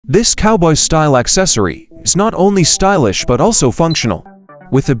This cowboy-style accessory is not only stylish but also functional.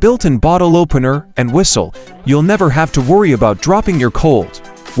 With a built-in bottle opener and whistle, you'll never have to worry about dropping your cold,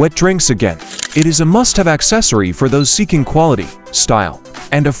 wet drinks again. It is a must-have accessory for those seeking quality, style,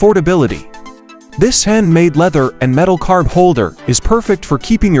 and affordability. This handmade leather and metal card holder is perfect for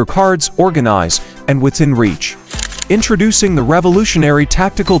keeping your cards organized and within reach. Introducing the revolutionary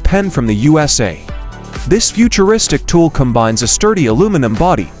tactical pen from the USA. This futuristic tool combines a sturdy aluminum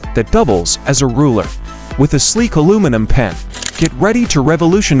body that doubles as a ruler with a sleek aluminum pen. Get ready to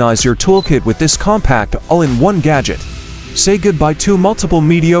revolutionize your toolkit with this compact all-in-one gadget. Say goodbye to multiple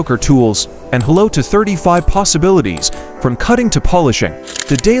mediocre tools and hello to 35 possibilities from cutting to polishing.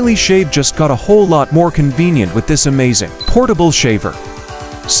 The daily shave just got a whole lot more convenient with this amazing portable shaver.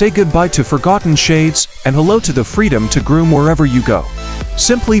 Say goodbye to forgotten shaves and hello to the freedom to groom wherever you go.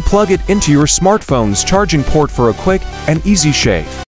 Simply plug it into your smartphone's charging port for a quick and easy shave.